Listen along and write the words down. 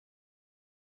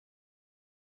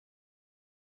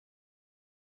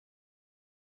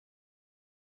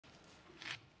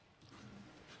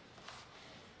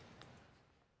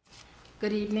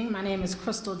Good evening. My name is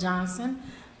Crystal Johnson.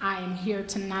 I am here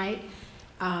tonight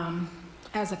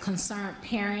as a concerned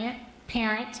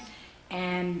parent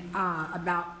and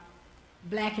about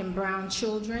black and brown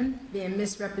children being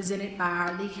misrepresented by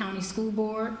our Lee County School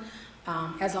Board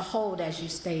as a whole, as you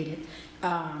stated.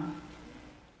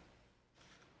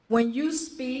 When you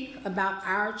speak about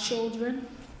our children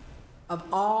of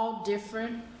all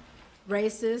different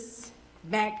races,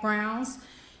 backgrounds,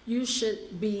 you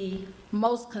should be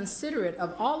most considerate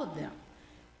of all of them.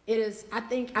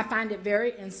 I find it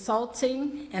very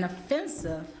insulting and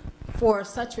offensive for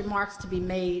such remarks to be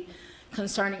made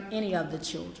concerning any of the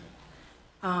children.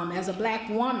 As a black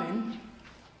woman,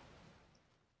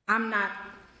 I'm not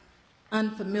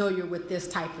unfamiliar with this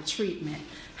type of treatment.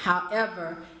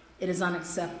 However, it is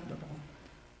unacceptable.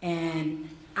 And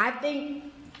I think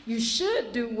you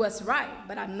should do what's right,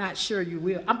 but I'm not sure you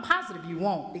will. I'm positive you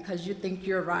won't, because you think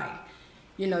you're right.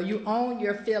 You know, you own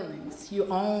your feelings, you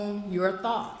own your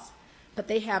thoughts, but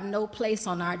they have no place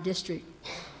on our district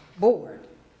board.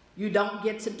 You don't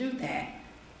get to do that.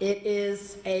 It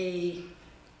is a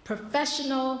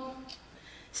professional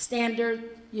standard,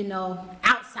 you know,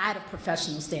 outside of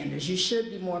professional standards. You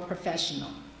should be more professional.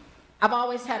 I've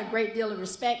always had a great deal of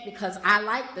respect because I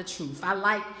like the truth. I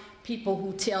like people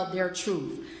who tell their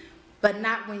truth, but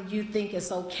not when you think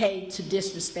it's okay to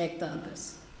disrespect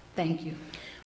others. Thank you.